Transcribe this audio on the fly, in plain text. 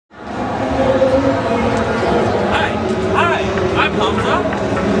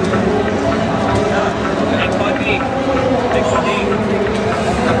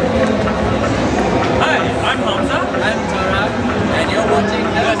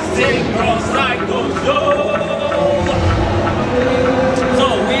Synchro Psycho Show! So,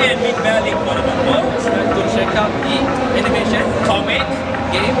 we're in Mid-Valley, Kuala Lumpur. To check out the animation, comic,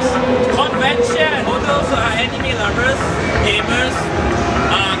 games, convention. For those who are anime lovers, gamers,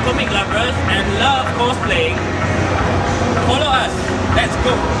 comic lovers, and love cosplaying, follow us. Let's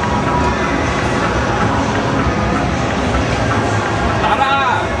go!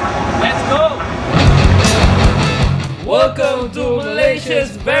 Tara! Let's go! Welcome to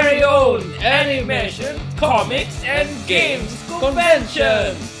Malaysia's very own animation, comics, and games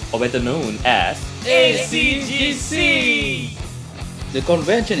convention, or better known as ACGC. The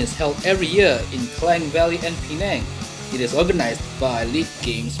convention is held every year in Klang Valley and Penang. It is organized by Lead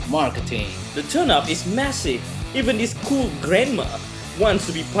Games Marketing. The turnout is massive. Even this cool grandma wants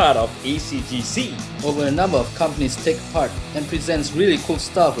to be part of ACGC. Over a number of companies take part and presents really cool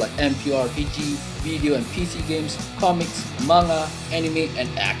stuff like MPRPG, video and PC games, comics, manga, anime, and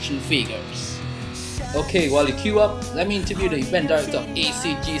action figures. Okay, while you queue up, let me interview the event director of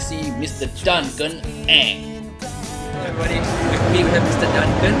ACGC, Mr. Duncan Ang. Hello everybody, with me we have Mr.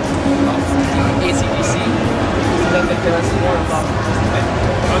 Duncan of the ACGC. Mr. Duncan, tell us more about this event.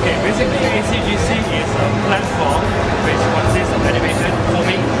 Okay, basically ACGC is a platform which consists of animation,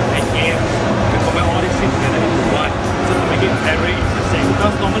 comic, and games. We combine all these things together into one, so to make it very interesting.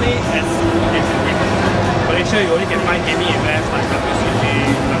 Because normally, in Malaysia, you only can find gaming events like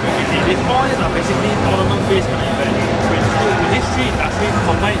WCG, WGG. These all these are basically tournament-based events, which in the history industry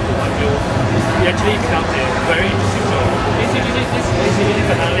combined into one show. It actually becomes a very interesting show. This ACGC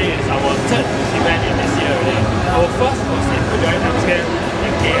Petaling is our third event in this year already. Our first was in Jaya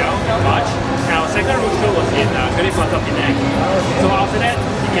in KL, March, and our second roadshow was in Kota, Petaling. So after that,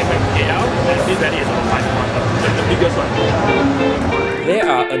 we came back to KL, and this valley is our final one, the biggest one. There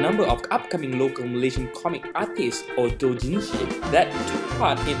are a number of upcoming local Malaysian comic artists or doujinshi that took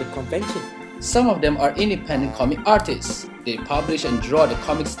part in the convention. Some of them are independent comic artists. They publish and draw the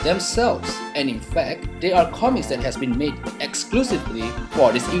comics themselves, and in fact, they are comics that has been made exclusively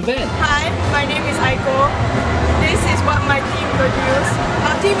for this event. Hi, my name is Aiko. This is what my team produced.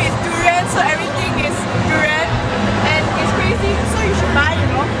 Our team is durian, so everything is durian, and it's crazy, so you should buy, you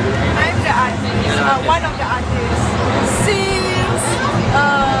know. I'm the artist, one of the artists. Since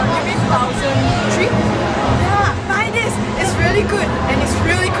 2003. Yeah, buy this. It's really good and it's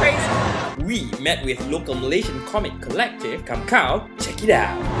really crazy. We met with local Malaysian comic collector Kamkau. Check it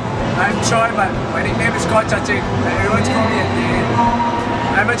out. I'm Choi, but my nickname is called Chaching, and everyone's call me at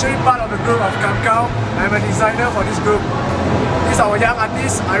I'm actually part of the group of Kamkau. I'm a designer for this group. This is our young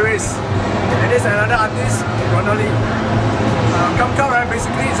artist, Iris, and this is another artist, Ronali. Kamkau, right,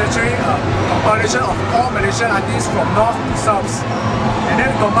 basically is actually a compilation of all Malaysian artists from north to south. And then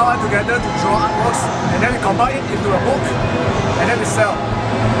we combine it together to draw artworks, and then we combine it into a book, and then we sell.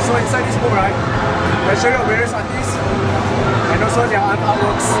 So inside this book, right, we show you various artists and also their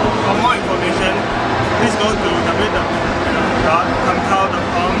artworks. For more information, please go to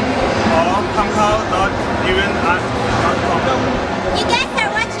www.kamkau.com or kamkau.durianart.com. You guys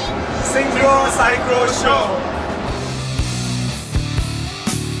are watching Synchro Psycho Show.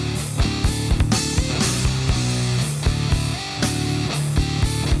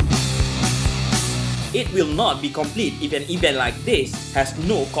 It will not be complete if an event like this has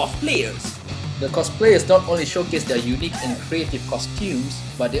no cosplayers. The cosplayers not only showcase their unique and creative costumes,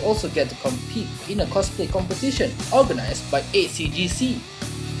 but they also get to compete in a cosplay competition organized by ACGC.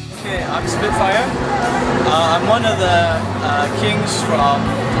 Okay, I'm Spitfire. I'm one of the kings from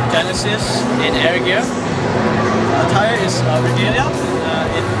Genesis in air gear. Attire is regalia.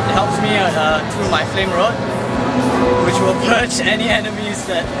 It helps me through my flame road, which will purge any enemies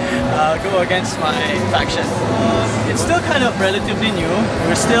that go against my faction. It's still kind of relatively new.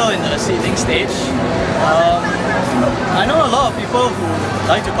 We're still in the seeding stage. I know a lot of people who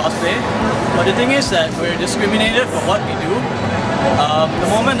like to cosplay, but the thing is that we're discriminated for what we do. The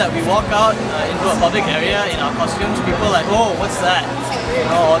moment that we walk out into a public area in our costumes, people are like, oh, what's that?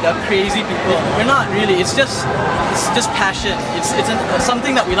 Oh, they're crazy people. We're not really. It's just passion. It's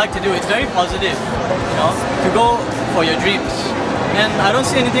something that we like to do. It's very positive, you know, to go for your dreams. And I don't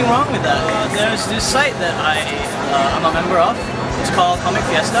see anything wrong with that. There's this site that I'm a member of. It's called Comic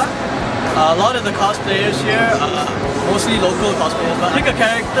Fiesta. A lot of the cosplayers here are mostly local cosplayers, but pick a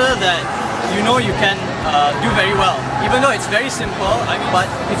character that you know you can do very well. Even though it's very simple,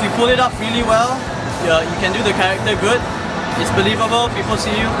 but if you pull it off really well, you can do the character good. It's believable, people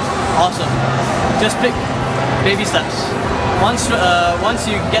see you, awesome. Just pick baby steps. Once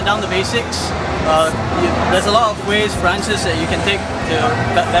you get down the basics, there's a lot of ways, branches that you can take to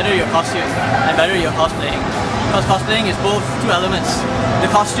better your costume and better your cosplaying. because cosplaying is both two elements, the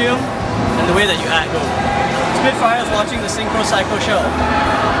costume and the way that you act. Spitfire is watching the Synchro Psycho Show.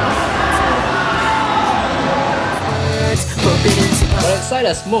 What excited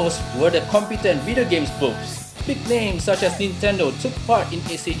us most were the computer and video games booths. Big names such as Nintendo took part in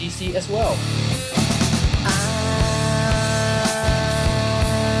ACGC as well.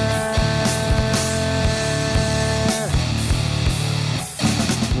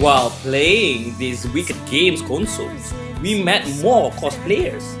 While playing these wicked games consoles, we met more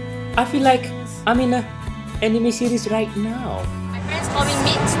cosplayers. I feel like I'm in an anime series right now. My friends call me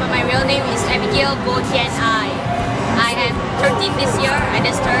Mix, but my real name is Abigail Go Tian I. I am 13 this year. I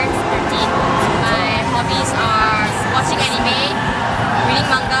just turned 13. My hobbies are watching anime, reading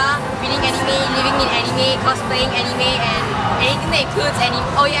manga, reading anime, living in anime, cosplaying anime, and anything that includes anime.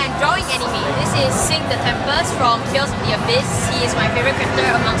 Oh yeah, and drawing anime. This is Sync the Tempest from Tales of the Abyss. He is my favorite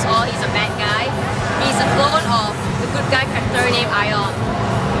character amongst all. He's a bad guy. He's a clone of the good guy character named Ion.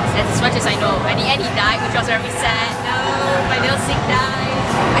 That's as much as I know. At the end he died, which was very sad. No, my little Sync died.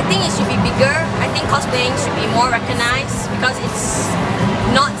 I think it should be bigger. I think cosplaying should be more recognized because it's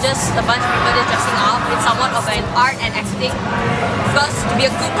not just a bunch of people just dressing up. It's somewhat of an art and acting. Because to be a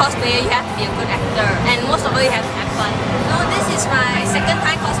good cosplayer, you have to be a good actor. And most of all, you have to have fun. No, this is my second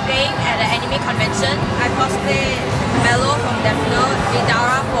time cosplaying at an anime convention. I cosplayed Mello from Death Note,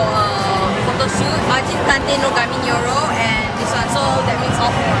 Vidara for a photo shoot, Majin Kante no Gamin Yoro, and this one. So that makes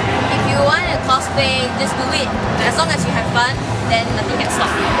all four. If you want to cosplay, just do it. As long as you have fun, then nothing can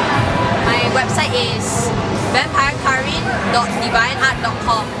stop you. My website is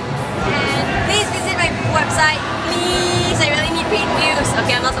vampirekarin.divineart.com. And please visit my website, please. I really need paid views.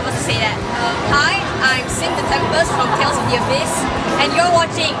 Okay, I'm not supposed to say that. Hi, I'm Sync the Tempest from Tales of the Abyss, and you're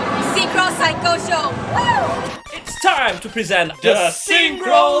watching Synchro Psycho Show. Woo! It's time to present the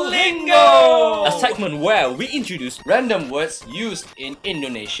Synchro Lingo, a segment where we introduce Random words used in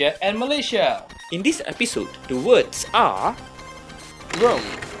Indonesia and Malaysia. In this episode, the words are Rum,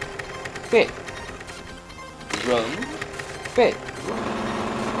 fit, rum, fit,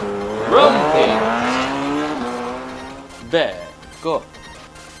 rumping, bego,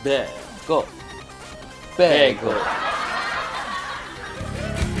 bego, bego.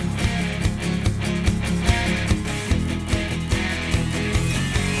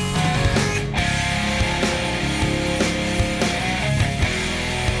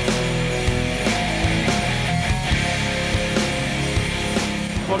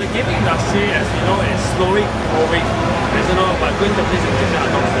 For the gaming industry, as we know, is slowly growing. As you know, but going to place in Malaysia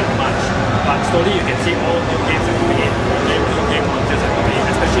are not that much. But slowly you can see all new games are coming in, new game launches are coming in,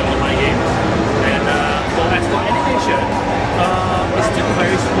 especially online games. And as for animation, it's still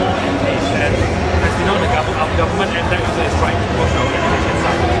very small in age. And as we know, our government and also is trying to push our animation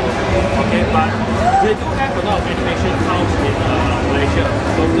side. Okay, but they do have a lot of animation house in Malaysia,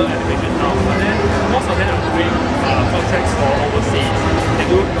 local animation house. But then most of them are doing contracts for overseas.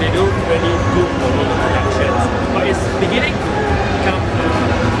 They do really good for local productions, but it's beginning to become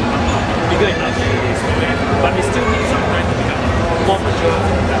bigger enough. But it still needs some time to become more mature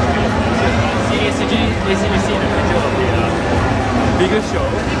industry. ACGC in the future will be a bigger show,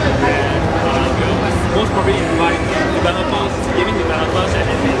 and we'll most probably invite developers, gaming developers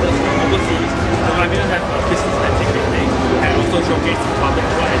and animators from overseas to come here and have a business matching meeting and also showcase to the public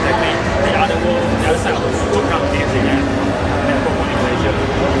what exactly the other world, the other side of the world, what kind of games they have and promote in Malaysia.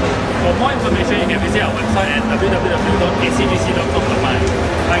 For more information, you can visit our website at www.acgc.com.my.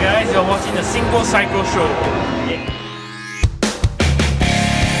 Hi guys, you're watching the Synchro Psycho Show.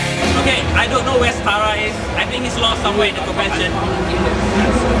 okay. I don't know where Tara is. I think he's lost somewhere in the convention.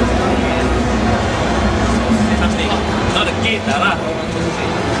 Something. Not a kid, Tara.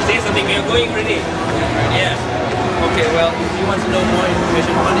 Say something. We are going already. Yeah. Okay, well, if you want to know more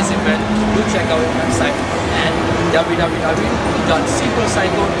information on this event, do check our website at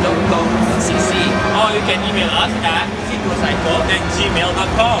www.synchropsycho.com.cc. Or you can email us at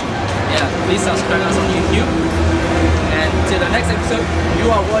synchropsycho@gmail.com. Yeah, please subscribe us on YouTube. And till the next episode, you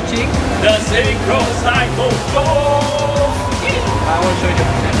are watching The Synchro Psycho Show. I will show you the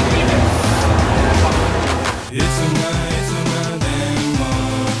It's a night.